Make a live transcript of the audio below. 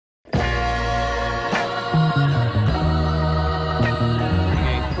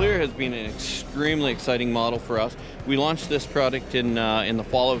has been an extremely exciting model for us. We launched this product in the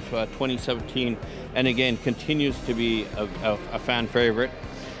fall of 2017, and again continues to be a fan favorite.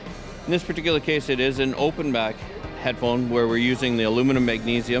 In this particular case, it is an open back headphone where we're using the aluminum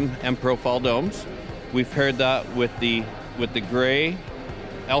magnesium M profile domes. We've paired that with the gray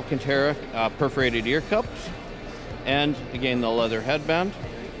Alcantara perforated ear cups, and again the leather headband.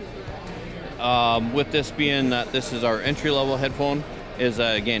 With this being that this is our entry-level headphone,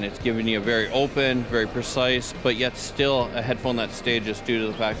 again, it's giving you a very open, very precise, but yet still a headphone that stages due to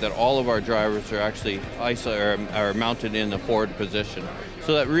the fact that all of our drivers are actually are mounted in the forward position.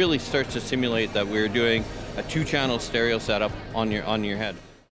 So that really starts to simulate that we're doing a two-channel stereo setup on your head.